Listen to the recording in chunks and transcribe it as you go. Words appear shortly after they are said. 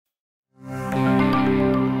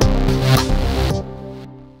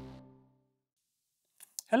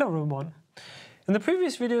Hello everyone. In the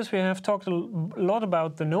previous videos we have talked a lot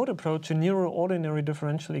about the node approach, a neuro-ordinary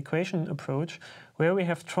differential equation approach, where we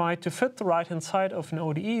have tried to fit the right-hand side of an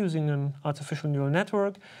ODE using an artificial neural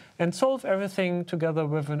network and solve everything together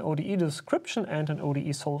with an ODE description and an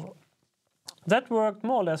ODE solver. That worked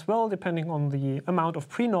more or less well depending on the amount of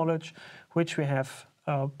pre-knowledge which we have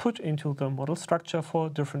put into the model structure for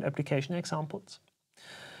different application examples.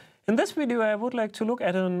 In this video I would like to look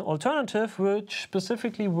at an alternative which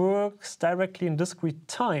specifically works directly in discrete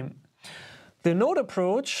time. The node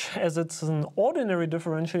approach, as it's an ordinary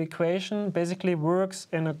differential equation, basically works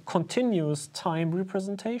in a continuous time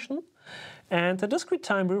representation. And the discrete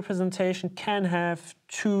time representation can have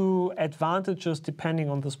two advantages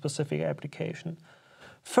depending on the specific application.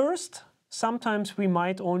 First, sometimes we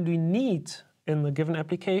might only need in the given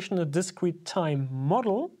application a discrete time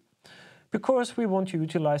model, because we want to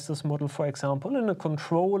utilize this model, for example, in a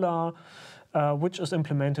controller which is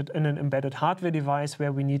implemented in an embedded hardware device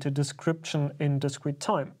where we need a description in discrete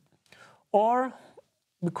time. Or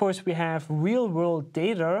because we have real-world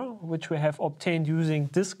data which we have obtained using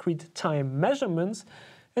discrete time measurements,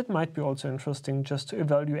 it might be also interesting just to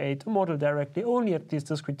evaluate a model directly only at these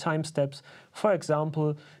discrete time steps, for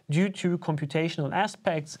example, due to computational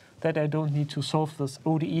aspects that I don't need to solve this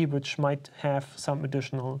ODE, which might have some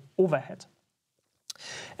additional overhead.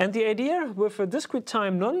 And the idea with a discrete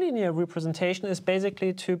time nonlinear representation is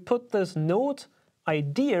basically to put this node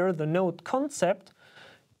idea, the node concept,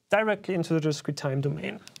 directly into the discrete time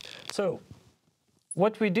domain. So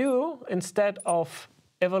what we do instead of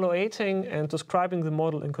evaluating and describing the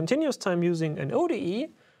model in continuous time using an ODE,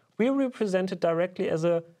 we represent it directly as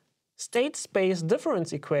a state space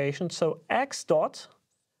difference equation. So x dot,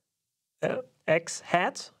 x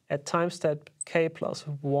hat at time step k plus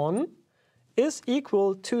 1 is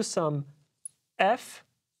equal to some f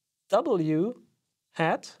w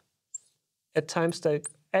hat at time step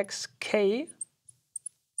xk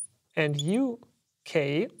and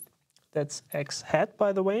uk, that's x hat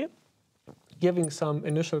by the way, giving some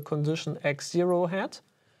initial condition x0 hat,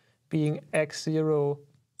 being x0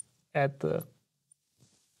 at the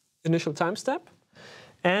initial time step.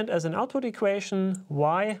 And as an output equation,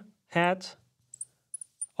 y hat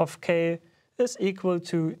of k is equal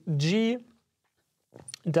to g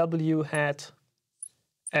w hat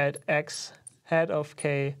at x hat of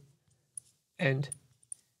k and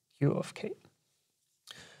u of k.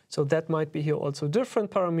 So that might be here also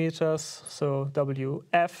different parameters, so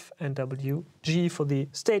wf and wg for the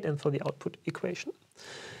state and for the output equation.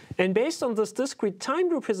 And based on this discrete time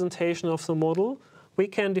representation of the model, we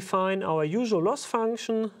can define our usual loss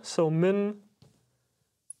function, so min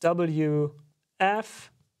wf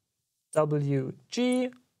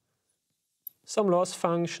wg, some loss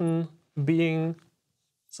function being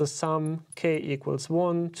the sum k equals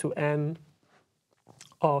 1 to n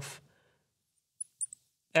of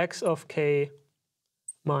x of k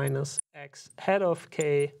minus x hat of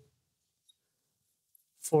k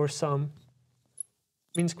for some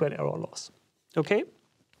mean squared error loss. Okay?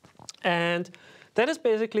 And that is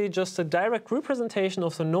basically just a direct representation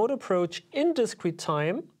of the node approach in discrete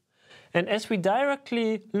time. And as we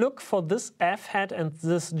directly look for this f hat and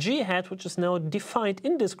this g hat, which is now defined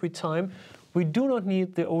in discrete time, we do not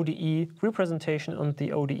need the ODE representation on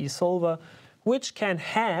the ODE solver, which can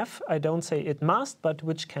have, I don't say it must, but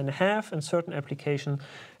which can have in certain application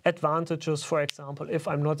advantages. For example, if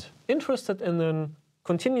I'm not interested in a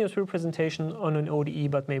continuous representation on an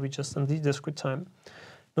ODE, but maybe just in the discrete time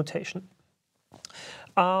notation.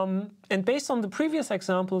 And based on the previous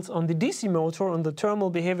examples on the DC motor, on the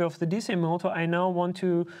thermal behavior of the DC motor, I now want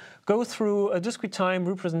to go through a discrete time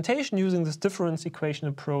representation using this difference equation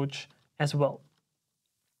approach as well.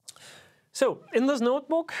 So, in this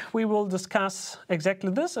notebook, we will discuss exactly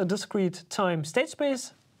this, a discrete time state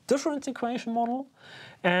space difference equation model.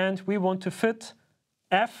 And we want to fit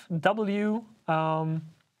Fw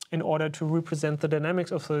in order to represent the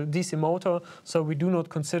dynamics of the DC motor. So we do not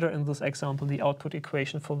consider in this example the output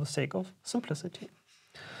equation for the sake of simplicity.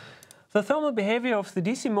 The thermal behavior of the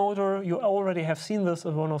DC motor, you already have seen this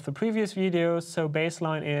in one of the previous videos. So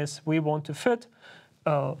baseline is we want to fit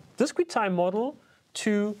a discrete time model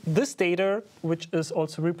to this data, which is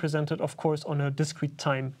also represented, of course, on a discrete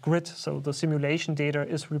time grid. So the simulation data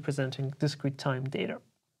is representing discrete time data.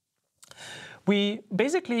 We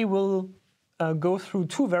basically will go through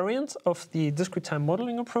two variants of the discrete time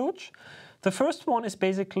modeling approach. The first one is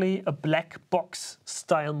basically a black box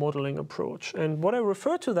style modeling approach. And what I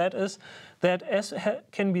refer to that is that, as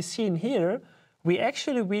can be seen here, we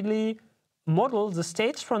actually really model the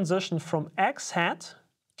state transition from x hat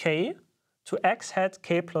k to x hat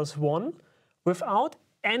k plus 1 without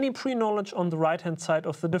any pre-knowledge on the right-hand side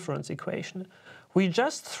of the difference equation. We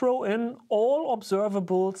just throw in all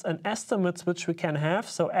observables and estimates which we can have,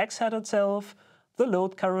 so x hat itself, the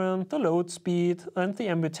load current, the load speed, and the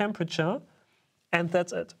ambient temperature, and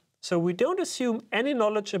that's it. So we don't assume any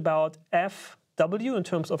knowledge about Fw in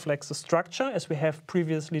terms of like the structure, as we have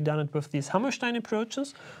previously done it with these Hammerstein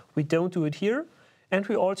approaches. We don't do it here. And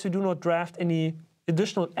we also do not draft any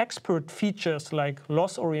additional expert features like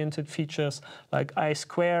loss-oriented features like I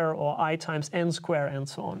square or I times n square and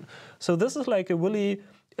so on. So this is like a really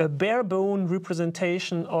bare bone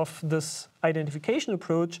representation of this identification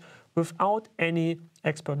approach without any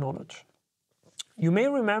expert knowledge. You may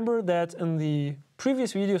remember that in the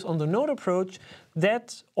previous videos on the node approach,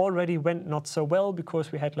 that already went not so well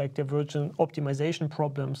because we had like divergent optimization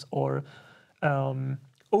problems or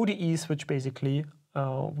ODEs, which basically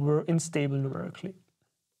were unstable numerically.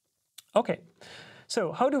 Okay,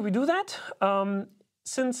 so how do we do that?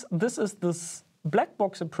 Since this is this black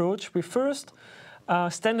box approach, we first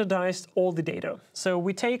standardized all the data. So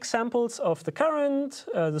we take samples of the current,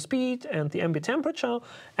 the speed, and the ambient temperature,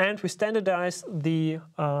 and we standardize the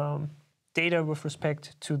data with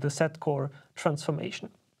respect to the Z-core transformation,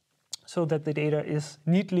 so that the data is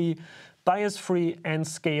neatly bias-free and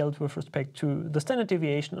scaled with respect to the standard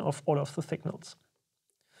deviation of all of the signals.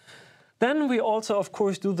 Then we also, of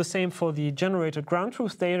course, do the same for the generated ground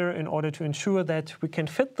truth data in order to ensure that we can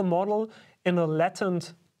fit the model in a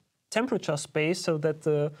latent temperature space so that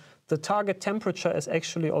the target temperature is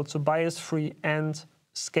actually also bias-free and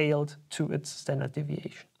scaled to its standard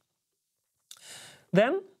deviation.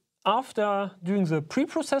 Then, after doing the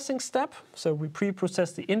pre-processing step, so we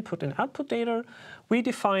pre-process the input and output data, we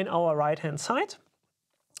define our right-hand side.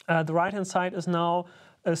 The right-hand side is now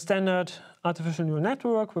a standard artificial neural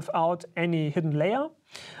network without any hidden layer.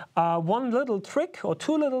 One little trick, or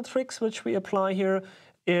two little tricks, which we apply here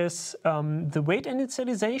is the weight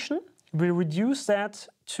initialization. We reduce that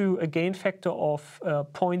to a gain factor of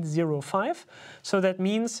 0.05. So that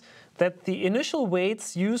means that the initial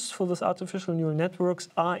weights used for these artificial neural networks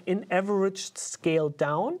are in average scaled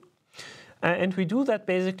down. And we do that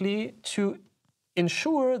basically to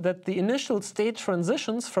ensure that the initial state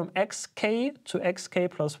transitions from xk to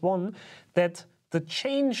xk plus 1, that the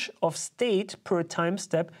change of state per time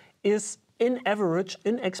step is in average,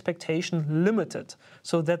 in expectation, limited,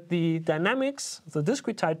 so that the dynamics, the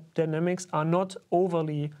discrete-time dynamics, are not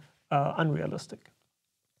overly unrealistic.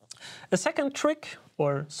 A second trick,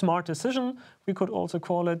 or smart decision, we could also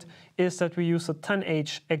call it, is that we use a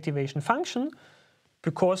 10H activation function.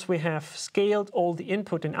 Because we have scaled all the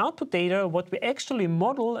input and output data, what we actually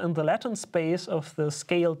model in the latent space of the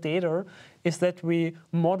scaled data is that we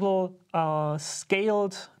model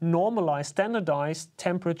scaled, normalized, standardized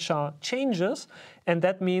temperature changes. And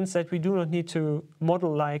that means that we do not need to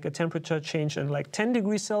model like a temperature change in like 10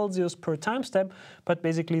 degrees Celsius per time step, but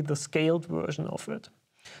basically the scaled version of it.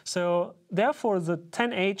 So therefore, the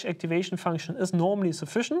 10H activation function is normally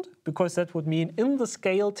sufficient, because that would mean in the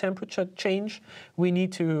scale temperature change, we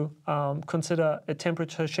need to consider a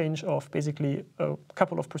temperature change of basically a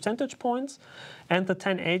couple of percentage points. And the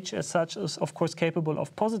 10H as such is, of course, capable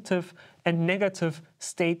of positive and negative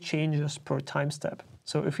state changes per time step.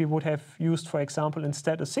 So if we would have used, for example,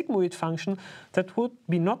 instead a sigmoid function, that would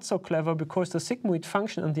be not so clever, because the sigmoid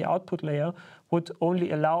function in the output layer would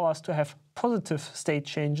only allow us to have positive state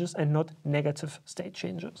changes and not negative state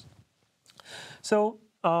changes. So,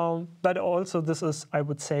 but also this is, I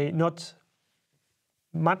would say, not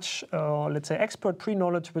much, let's say, expert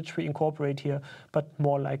pre-knowledge which we incorporate here, but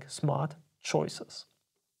more like smart choices.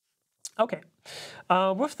 Okay,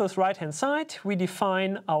 with this right-hand side, we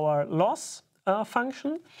define our loss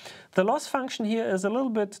function. The loss function here is a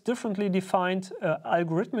little bit differently defined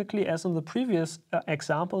algorithmically as in the previous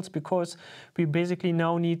examples, because we basically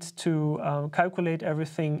now need to calculate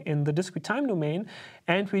everything in the discrete time domain,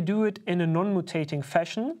 and we do it in a non-mutating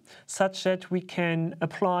fashion, such that we can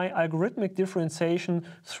apply algorithmic differentiation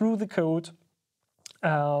through the code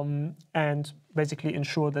and basically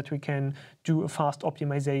ensure that we can do a fast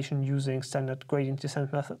optimization using standard gradient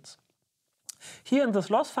descent methods. Here in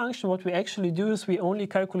this loss function, what we actually do is we only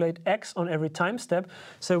calculate x on every time step.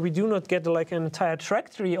 So we do not get like an entire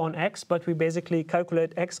trajectory on x, but we basically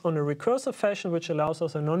calculate x on a recursive fashion, which allows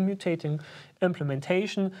us a non-mutating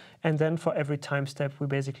implementation. And then for every time step, we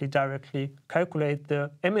basically directly calculate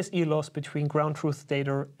the MSE loss between ground truth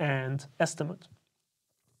data and estimate.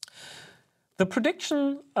 The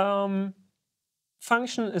prediction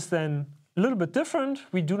function is then little bit different.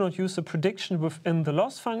 We do not use the prediction within the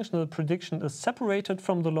loss function. The prediction is separated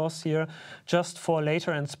from the loss here, just for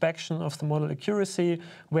later inspection of the model accuracy,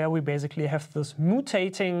 where we basically have this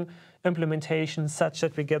mutating implementation such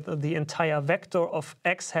that we get the entire vector of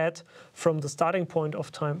x hat from the starting point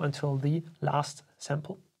of time until the last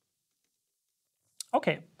sample.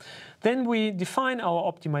 Okay, then we define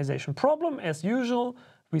our optimization problem. As usual,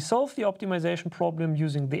 we solve the optimization problem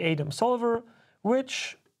using the ADAM solver,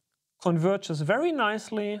 which converges very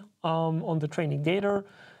nicely on the training data.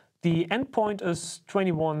 The endpoint is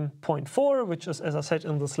 21.4, which is, as I said,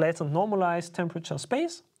 in this latent normalized temperature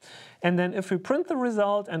space. And then if we print the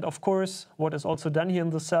result, and of course, what is also done here in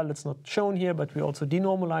the cell, it's not shown here, but we also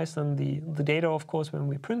denormalize then the data, of course, when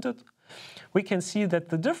we print it. We can see that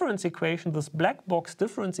the difference equation, this black box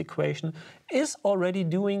difference equation, is already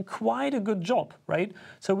doing quite a good job, right?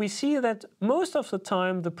 So we see that most of the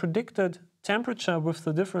time the predicted temperature with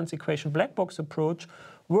the difference equation black box approach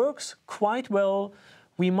works quite well.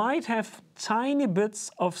 We might have tiny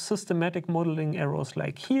bits of systematic modeling errors,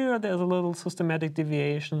 like here there's a little systematic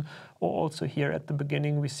deviation, or also here at the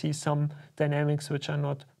beginning we see some dynamics which are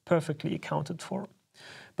not perfectly accounted for.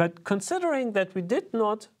 But considering that we did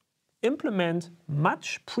not implement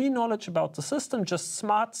much pre-knowledge about the system, just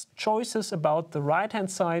smart choices about the right-hand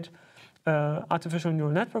side artificial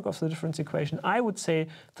neural network of the difference equation, I would say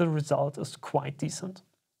the result is quite decent.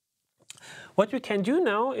 What we can do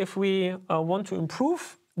now, if we want to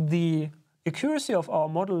improve the accuracy of our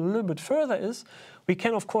model a little bit further, is we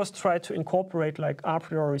can of course try to incorporate like a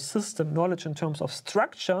priori system knowledge in terms of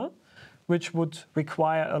structure, which would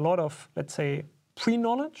require a lot of, let's say,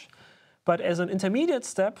 pre-knowledge. But as an intermediate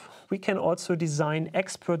step, we can also design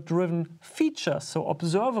expert-driven features, so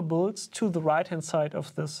observables, to the right-hand side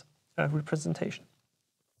of this representation.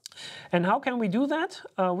 And how can we do that?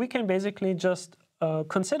 We can basically just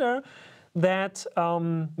consider that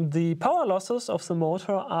the power losses of the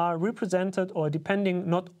motor are represented, or depending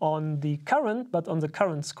not on the current, but on the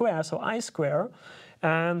current square, so I square,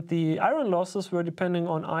 and the iron losses were depending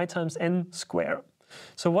on I times N square.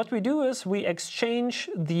 So what we do is we exchange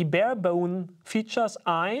the bare bone features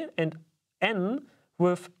I and N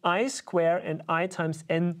with I square and I times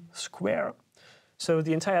N square. So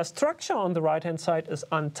the entire structure on the right-hand side is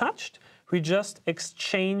untouched. We just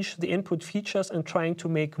exchange the input features and trying to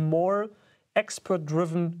make more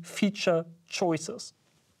expert-driven feature choices.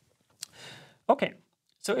 Okay,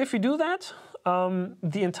 so if we do that,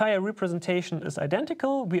 the entire representation is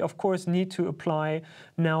identical. We of course need to apply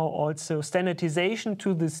now also standardization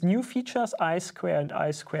to these new features, I square and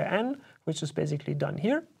I square N, which is basically done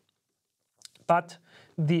here. But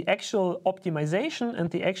the actual optimization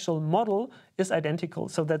and the actual model is identical.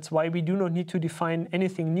 So that's why we do not need to define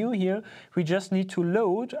anything new here. We just need to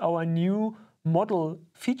load our new model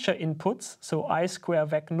feature inputs. So I square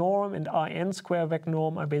vec norm and I n square vec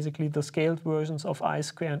norm are basically the scaled versions of I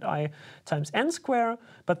square and I times n square.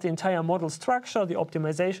 But the entire model structure, the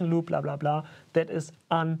optimization loop, blah, blah, blah, that is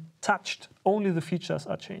untouched. Only the features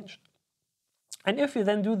are changed. And if we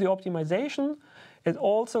then do the optimization, it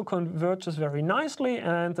also converges very nicely,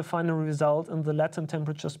 and the final result in the latent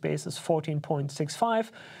temperature space is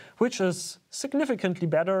 14.65, which is significantly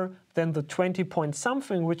better than the 20 point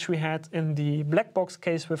something which we had in the black box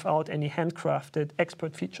case without any handcrafted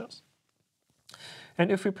expert features.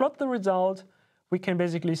 And if we plot the result, we can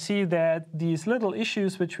basically see that these little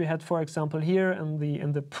issues which we had, for example, here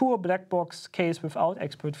in the poor black box case without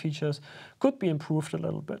expert features could be improved a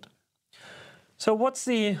little bit. So what's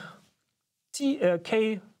the key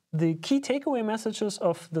takeaway messages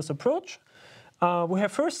of this approach? We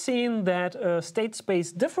have first seen that a state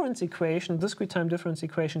space difference equation, discrete time difference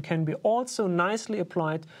equation, can be also nicely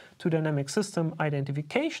applied to dynamic system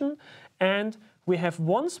identification. And we have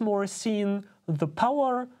once more seen the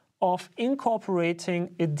power of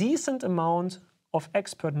incorporating a decent amount of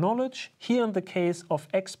expert knowledge, here in the case of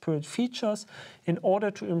expert features, in order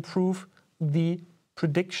to improve the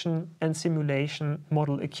prediction and simulation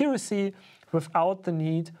model accuracy without the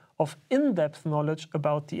need of in-depth knowledge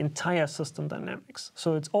about the entire system dynamics.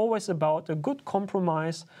 So it's always about a good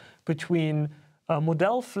compromise between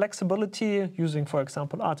model flexibility, using, for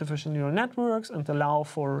example, artificial neural networks and allow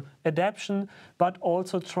for adaptation, but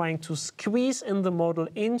also trying to squeeze in the model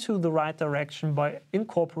into the right direction by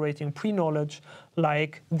incorporating pre-knowledge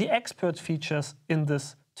like the expert features in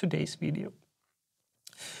this today's video.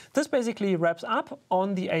 This basically wraps up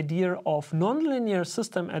on the idea of nonlinear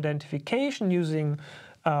system identification using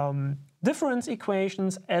difference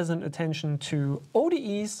equations as an attention to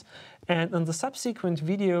ODEs. And in the subsequent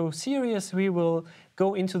video series, we will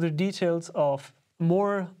go into the details of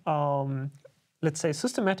more let's say,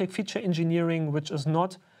 systematic feature engineering, which is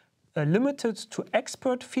not limited to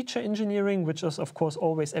expert feature engineering, which is, of course,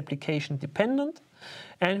 always application dependent.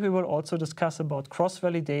 And we will also discuss about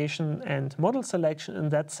cross-validation and model selection in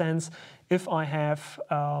that sense, if I have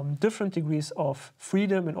different degrees of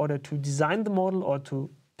freedom in order to design the model or to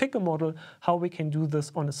pick a model, how we can do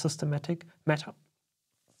this on a systematic matter.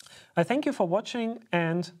 I thank you for watching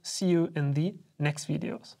and see you in the next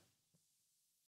videos.